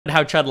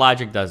how Chud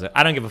Logic does it.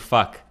 I don't give a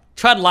fuck.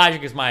 Chud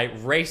Logic is my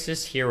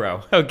racist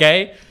hero,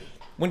 okay?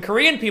 When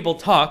Korean people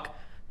talk,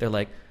 they're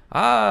like,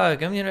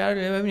 this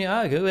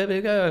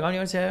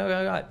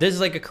is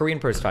like a Korean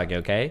person talking,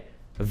 okay?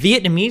 A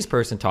Vietnamese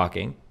person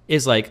talking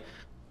is like,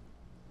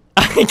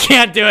 I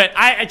can't do it.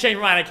 I changed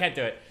my mind. I can't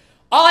do it.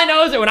 All I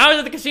know is that when I was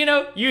at the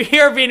casino, you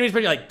hear a Vietnamese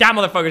person, you're like, that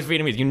motherfucker's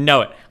Vietnamese. You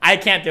know it. I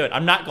can't do it.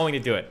 I'm not going to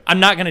do it.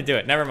 I'm not going to do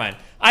it. Never mind.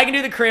 I can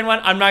do the Korean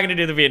one. I'm not going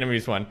to do the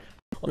Vietnamese one.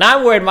 Well, now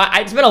I'm worried.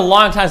 It's been a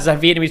long time since I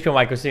have Vietnamese people in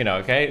my casino,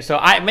 okay? So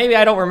maybe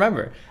I don't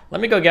remember.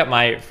 Let me go get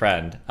my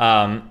friend.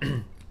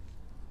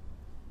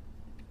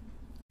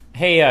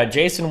 Hey,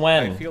 Jason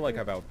Wen. I feel like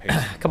I've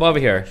outpaced. Come over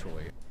here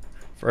actually.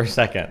 for a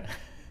second.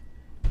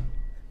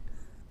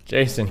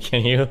 Jason,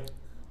 can you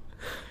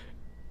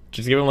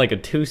just give him like a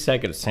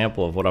 2-second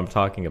sample of what I'm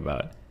talking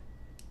about?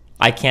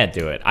 I can't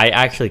do it. I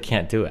actually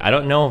can't do it. I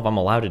don't know if I'm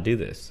allowed to do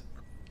this.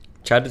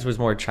 Chad was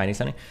more Chinese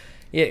sounding.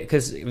 Yeah,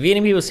 because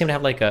Vietnamese people seem to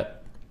have like a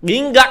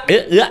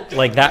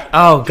like that.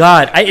 Oh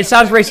god, it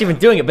sounds racist even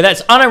doing it, but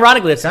that's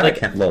unironically. It's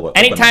like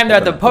anytime they're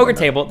at the poker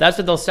table, that's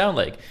what they'll sound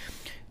like.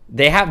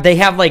 They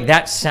have like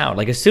that sound.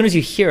 Like as soon as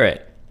you hear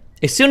it,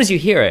 it'll be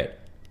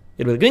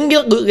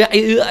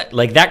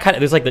like that kind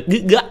of. There's like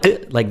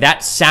the like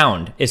that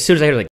sound. As soon as I hear it, like.